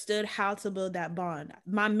understood how to build that bond.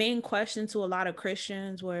 My main question to a lot of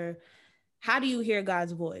Christians were, how do you hear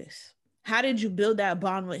God's voice? How did you build that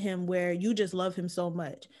bond with him where you just love him so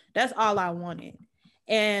much? That's all I wanted.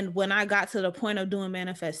 And when I got to the point of doing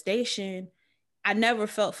manifestation, I never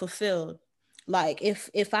felt fulfilled. Like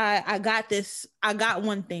if I got this, I got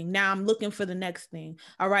one thing. Now I'm looking for the next thing.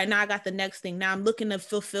 All right, now I got the next thing. Now I'm looking to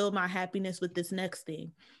fulfill my happiness with this next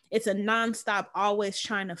thing. It's a nonstop, always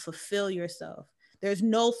trying to fulfill yourself. There's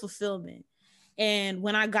no fulfillment. And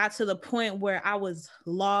when I got to the point where I was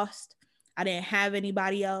lost, I didn't have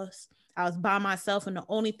anybody else. I was by myself, and the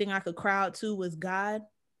only thing I could cry out to was God.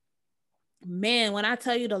 Man, when I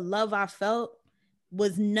tell you the love I felt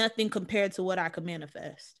was nothing compared to what I could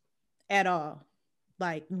manifest at all.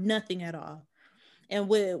 Like nothing at all. And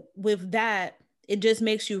with that, it just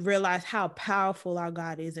makes you realize how powerful our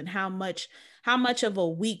God is and how much of a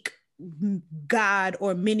weak God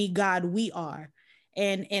or mini God we are.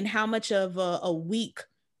 And how much of a weak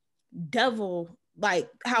devil, like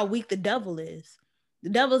how weak the devil is. The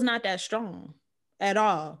devil's not that strong at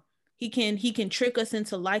all. He can trick us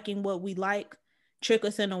into liking what we like, trick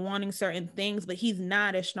us into wanting certain things, but he's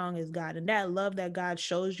not as strong as God. And that love that God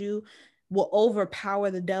shows you will overpower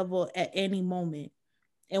the devil at any moment.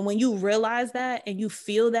 And when you realize that and you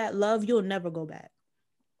feel that love, you'll never go back.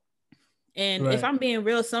 And if I'm being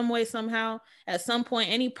real, some way, somehow, at some point,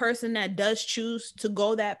 any person that does choose to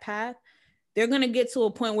go that path, they're going to get to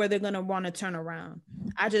a point where they're going to want to turn around.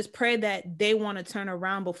 I just pray that they want to turn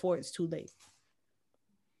around before it's too late.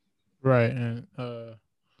 Right. And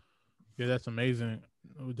yeah, that's amazing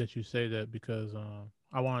that you say that because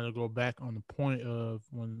I wanted to go back on the point of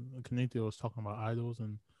when Kenithia was talking about idols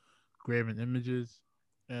and graven images.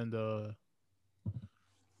 And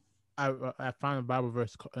I found a Bible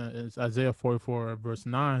verse, it's Isaiah 44 verse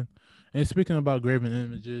 9, and it's speaking about graven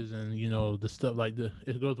images and, you know, the stuff like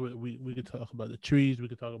it goes with, we could talk about the trees, we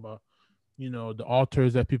could talk about, you know, the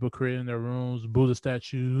altars that people create in their rooms, Buddha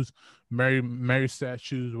statues, Mary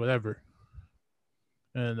statues, whatever.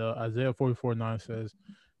 And Isaiah 44:9 says,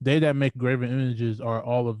 "They that make graven images are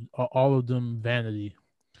all of them vanity,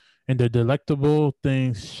 and their delectable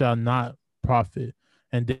things shall not profit.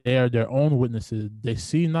 And they are their own witnesses. They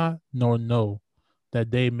see not nor know,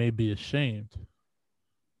 that they may be ashamed."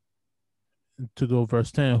 To go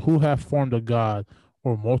verse 10, "Who have formed a god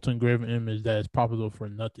or molten graven image that is profitable for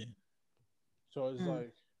nothing?" So it's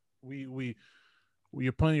like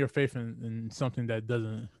you're putting your faith in something that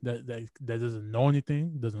doesn't know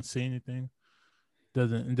anything, doesn't see anything,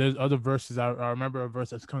 doesn't. And there's other verses. I remember a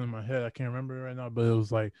verse that's coming to my head. I can't remember it right now, but it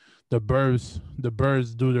was like the birds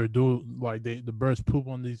do like the birds poop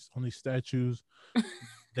on these statues.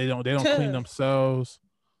 They don't clean themselves.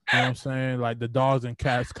 You know what I'm saying? Like the dogs and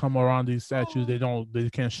cats come around these statues. They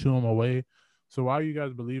can't shoo them away. So why are you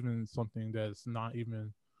guys believing in something that's not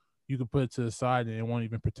even, you can put it to the side and it won't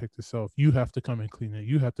even protect itself. You have to come and clean it.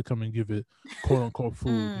 You have to come and give it quote unquote food.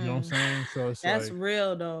 You know what I'm saying? So it's that's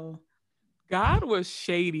real though. God was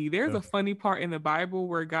shady. There's a funny part in the Bible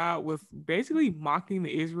where God was basically mocking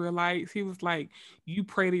the Israelites. He was like, you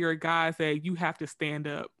pray to your God, that you have to stand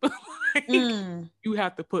up. Like, you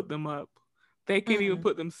have to put them up. They can't even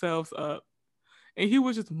put themselves up. And he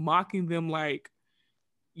was just mocking them like,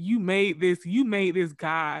 you made this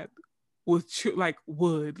God with like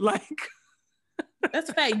wood. Like, that's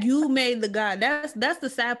a fact. You made the God. That's the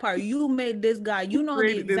sad part. You made this God. You know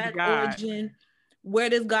the exact origin,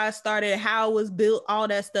 where this God started, how it was built, all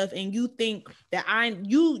that stuff, and you think that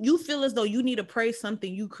you feel as though you need to praise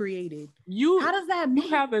something you created. How does that make?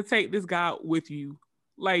 You have to take this God with you.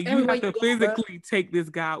 Like, you have to physically take this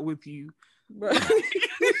God with you.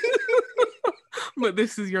 But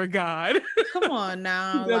this is your God. Come on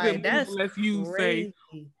now. Like, that's unless you crazy.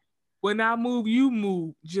 Say, when I move, you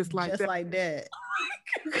move just like that.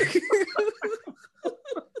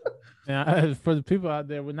 Yeah, for the people out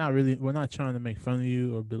there, we're not trying to make fun of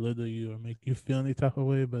you or belittle you or make you feel any type of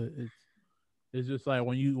way, but it's just like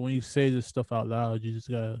when you say this stuff out loud, you just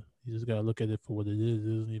gotta look at it for what it is. It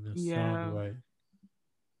doesn't even sound right.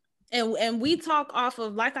 And we talk off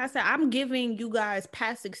of, like I said, I'm giving you guys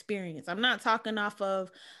past experience. I'm not talking off of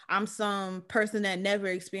I'm some person that never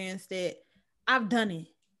experienced it. I've done it,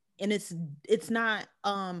 and it's not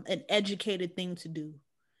an educated thing to do.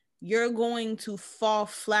 You're going to fall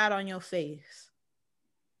flat on your face,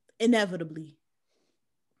 inevitably.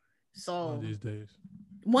 So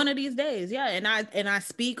one of these days, yeah. And I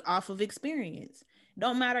speak off of experience.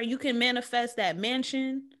 Don't matter. You can manifest that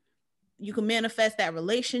mansion. You can manifest that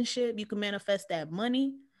relationship. You can manifest that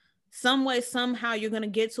money. Some way, somehow, you're going to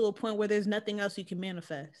get to a point where there's nothing else you can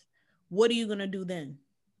manifest. What are you going to do then?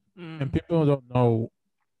 And people don't know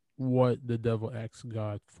what the devil asks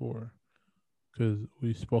God for, because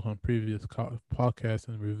we spoke on previous podcasts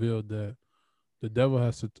and revealed that the devil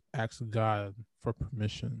has to ask God for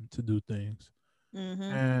permission to do things.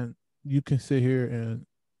 And you can sit here and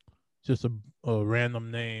just a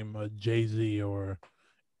random name, a Jay-Z or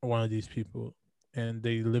one of these people, and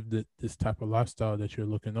they live this type of lifestyle that you're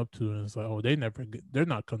looking up to, and it's like, oh, they're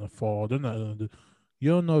not gonna fall, they're not gonna do. You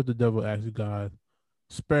don't know if the devil asks God,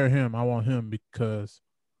 spare him, I want him because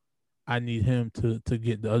I need him to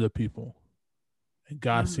get the other people, and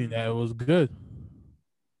God seen that it was good.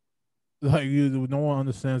 Like, no one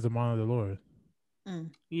understands the mind of the Lord.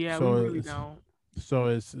 Yeah, so we really don't.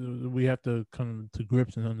 So we have to come to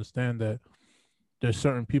grips and understand that there's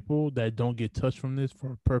certain people that don't get touched from this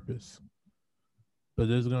for a purpose. But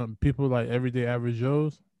there's gonna be people like everyday average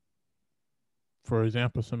Joes. For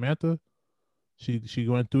example, Samantha, she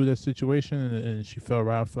went through that situation and she fell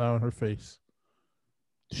right flat on her face.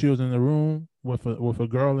 She was in the room with a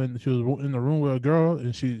girl, and she was in the room with a girl,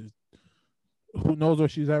 and who knows where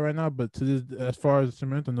she's at right now, but as far as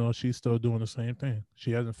Samantha knows, she's still doing the same thing.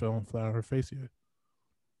 She hasn't fallen flat on her face yet.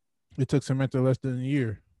 It took Samantha less than a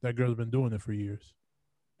year. That girl's been doing it for years.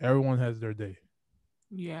 Everyone has their day.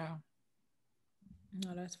 Yeah.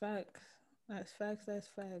 No, that's facts. That's facts.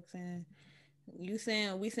 And we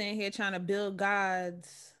saying here trying to build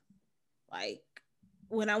gods. Like,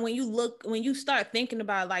 when you start thinking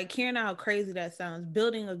about, like, hearing how crazy that sounds,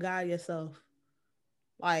 building a god yourself.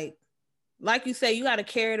 Like you say, you got to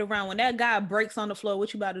carry it around. When that guy breaks on the floor,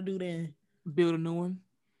 what you about to do then? Build a new one.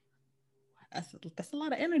 That's a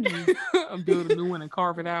lot of energy. Build a new one and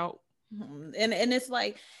carve it out. And it's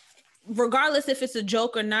like, regardless if it's a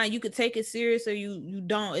joke or not, you could take it serious or you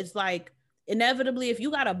don't. It's like, inevitably, if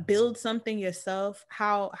you got to build something yourself,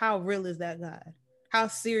 how real is that God? How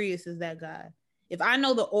serious is that God? If I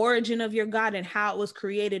know the origin of your God and how it was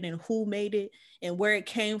created and who made it and where it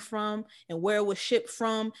came from and where it was shipped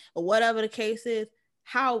from or whatever the case is,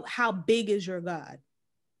 how big is your God?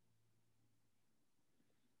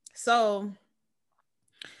 So,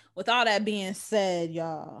 with all that being said,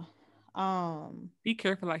 y'all, be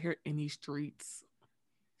careful out here in these streets.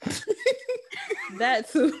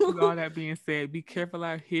 That too. With all that being said, be careful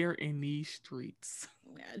out here in these streets.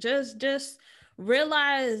 Yeah, just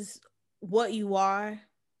realize what you are,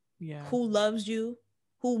 who loves you,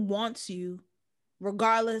 who wants you,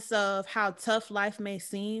 regardless of how tough life may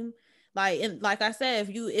seem. Like I said,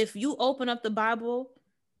 if you open up the Bible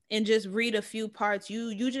and just read a few parts,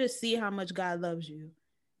 you just see how much God loves you.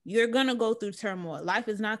 You're gonna go through turmoil. Life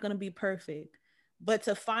is not gonna be perfect, but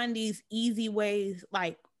to find these easy way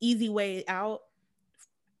out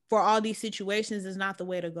for all these situations is not the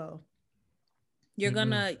way to go. You're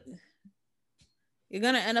gonna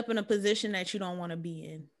end up in a position that you don't want to be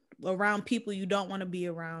in, around people you don't want to be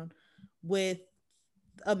around, with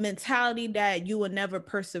a mentality that you will never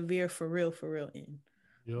persevere for real in.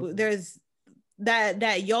 Yep. There's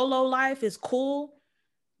that YOLO life is cool,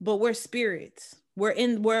 but we're spirits.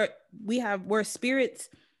 We're spirits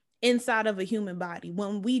inside of a human body.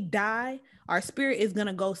 When we die, our spirit is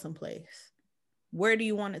gonna go someplace. Where do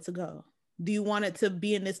you want it to go? Do you want it to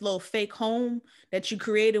be in this little fake home that you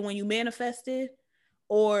created when you manifested?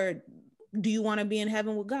 Or do you want to be in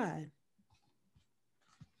heaven with God?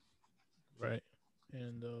 Right.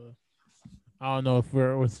 And I don't know if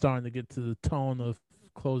we're starting to get to the tone of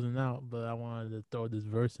closing out, but I wanted to throw this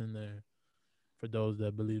verse in there for those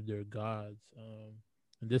that believe they're gods.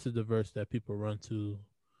 And this is the verse that people run to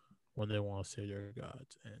when they want to say they're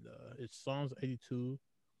gods. And it's Psalms 82,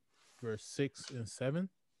 verse 6 and 7.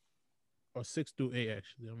 Or 6 through 8,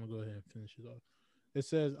 actually. I'm going to go ahead and finish it off. It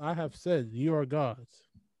says, I have said, you are gods,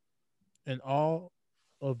 and all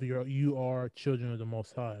of you are children of the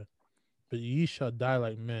Most High. But ye shall die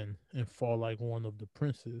like men, and fall like one of the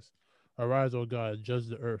princes. Arise, O God, judge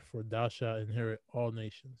the earth, for thou shalt inherit all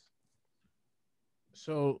nations.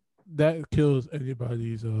 So that kills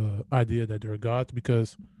anybody's idea that they're gods,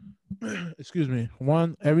 because, excuse me,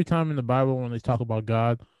 one, every time in the Bible when they talk about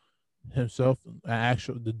God himself,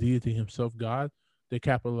 the deity himself, God, they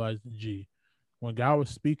capitalized the G. When God was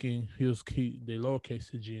speaking, they lowercase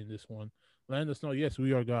the G in this one, letting us know, yes,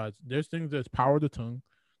 we are gods. There's things that's power of the tongue.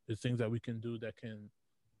 There's things that we can do that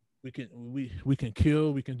we can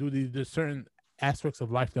kill. We can do there's certain aspects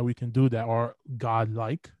of life that we can do that are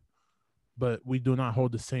God-like, but we do not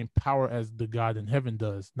hold the same power as the God in heaven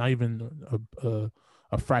does. Not even a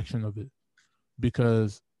fraction of it,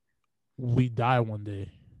 because we die one day.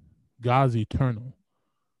 God's eternal.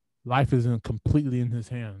 Life isn't completely in his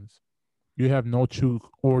hands. You have no true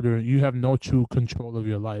order. You have no true control of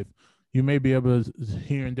your life. You may be able to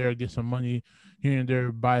here and there get some money, here and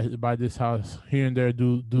there buy this house, here and there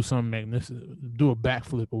do some magnificent, do a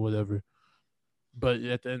backflip or whatever. But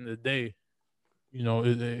at the end of the day, you know,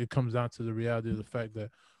 it comes down to the reality of the fact that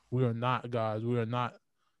we are not gods. We are not.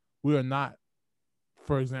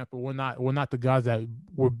 For example, we're not the gods that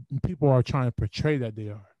people are trying to portray that they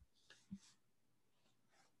are.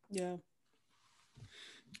 Yeah,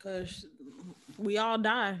 because we all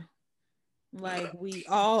die. Like, we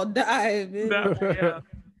all die.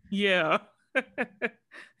 Yeah.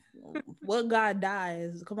 What God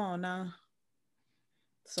dies? Come on now.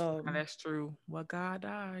 So that's true. What God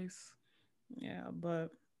dies. Yeah, but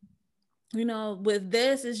you know, with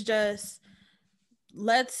this, it's just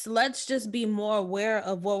let's just be more aware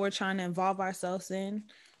of what we're trying to involve ourselves in.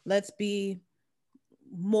 Let's be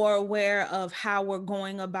more aware of how we're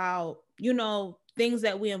going about, you know, things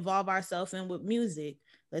that we involve ourselves in with music.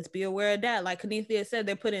 Let's be aware of that. Like Kenethia said,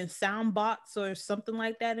 they're putting sound bots or something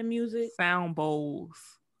like that in music. Sound bowls,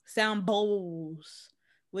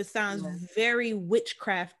 which sounds very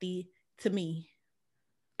witchcrafty to me.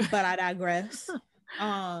 But I digress.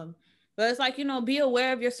 But it's like, you know, be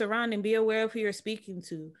aware of your surrounding, be aware of who you're speaking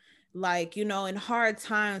to. Like, you know, in hard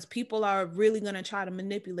times, people are really going to try to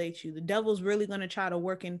manipulate you. The devil's really going to try to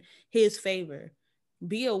work in his favor.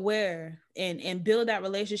 Be aware and build that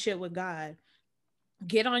relationship with God.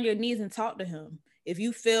 Get on your knees and talk to him. If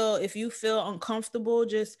you feel uncomfortable,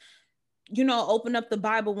 just, you know, open up the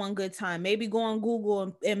Bible one good time. Maybe go on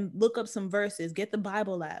Google and look up some verses. Get the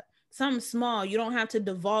Bible app. Something small. You don't have to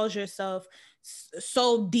divulge yourself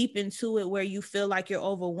so deep into it where you feel like you're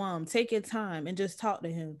overwhelmed. Take your time and just talk to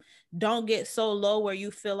him. Don't get so low where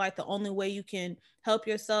you feel like the only way you can help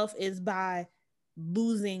yourself is by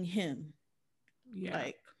losing him.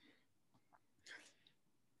 Yeah.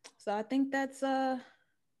 So I think that's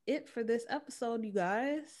it for this episode, you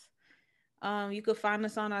guys. You can find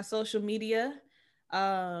us on our social media.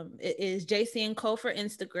 It is JC & Co for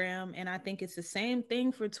Instagram, and I think it's the same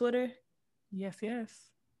thing for Twitter. Yes.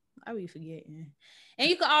 I be forgetting. And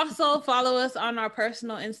you can also follow us on our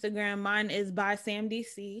personal Instagram. Mine is by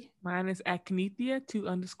SamDC. Mine is at Kenethia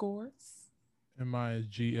 2_. And mine is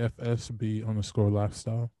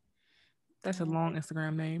GFSB_lifestyle. That's a long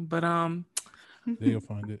Instagram name, but there you'll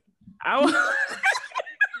find it. I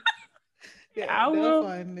will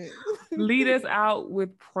find it. Lead us out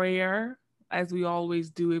with prayer, as we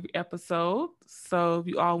always do every episode. So if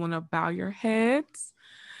you all want to bow your heads,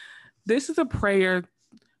 this is a prayer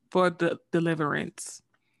for the deliverance.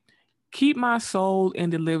 Keep my soul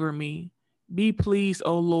and deliver me. Be pleased,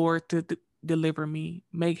 O Lord, to deliver me.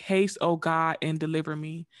 Make haste, O God, and deliver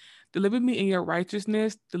me. Deliver me in your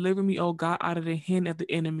righteousness. Deliver me, O God, out of the hand of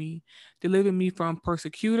the enemy. Deliver me from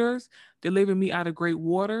persecutors. Deliver me out of great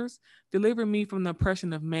waters. Deliver me from the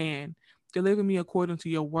oppression of man. Deliver me according to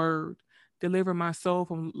your word. Deliver my soul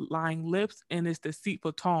from lying lips and its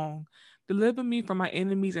deceitful tongue. Deliver me from my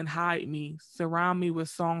enemies and hide me. Surround me with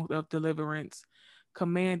songs of deliverance.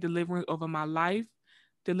 Command deliverance over my life.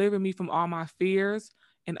 Deliver me from all my fears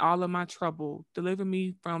and all of my trouble. Deliver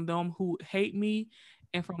me from them who hate me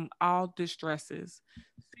and from all distresses.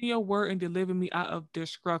 Send your word and deliver me out of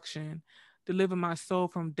destruction. Deliver my soul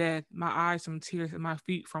from death, my eyes from tears, and my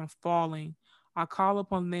feet from falling. I call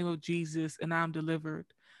upon the name of Jesus, and I am delivered.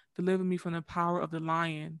 Deliver me from the power of the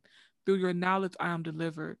lion. Through your knowledge, I am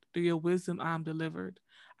delivered. Through your wisdom, I am delivered.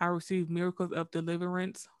 I receive miracles of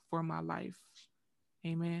deliverance for my life.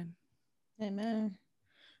 Amen. Amen.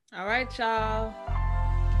 All right, y'all.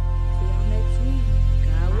 See y'all next week.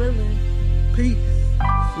 God willing. Peace.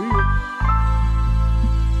 See you.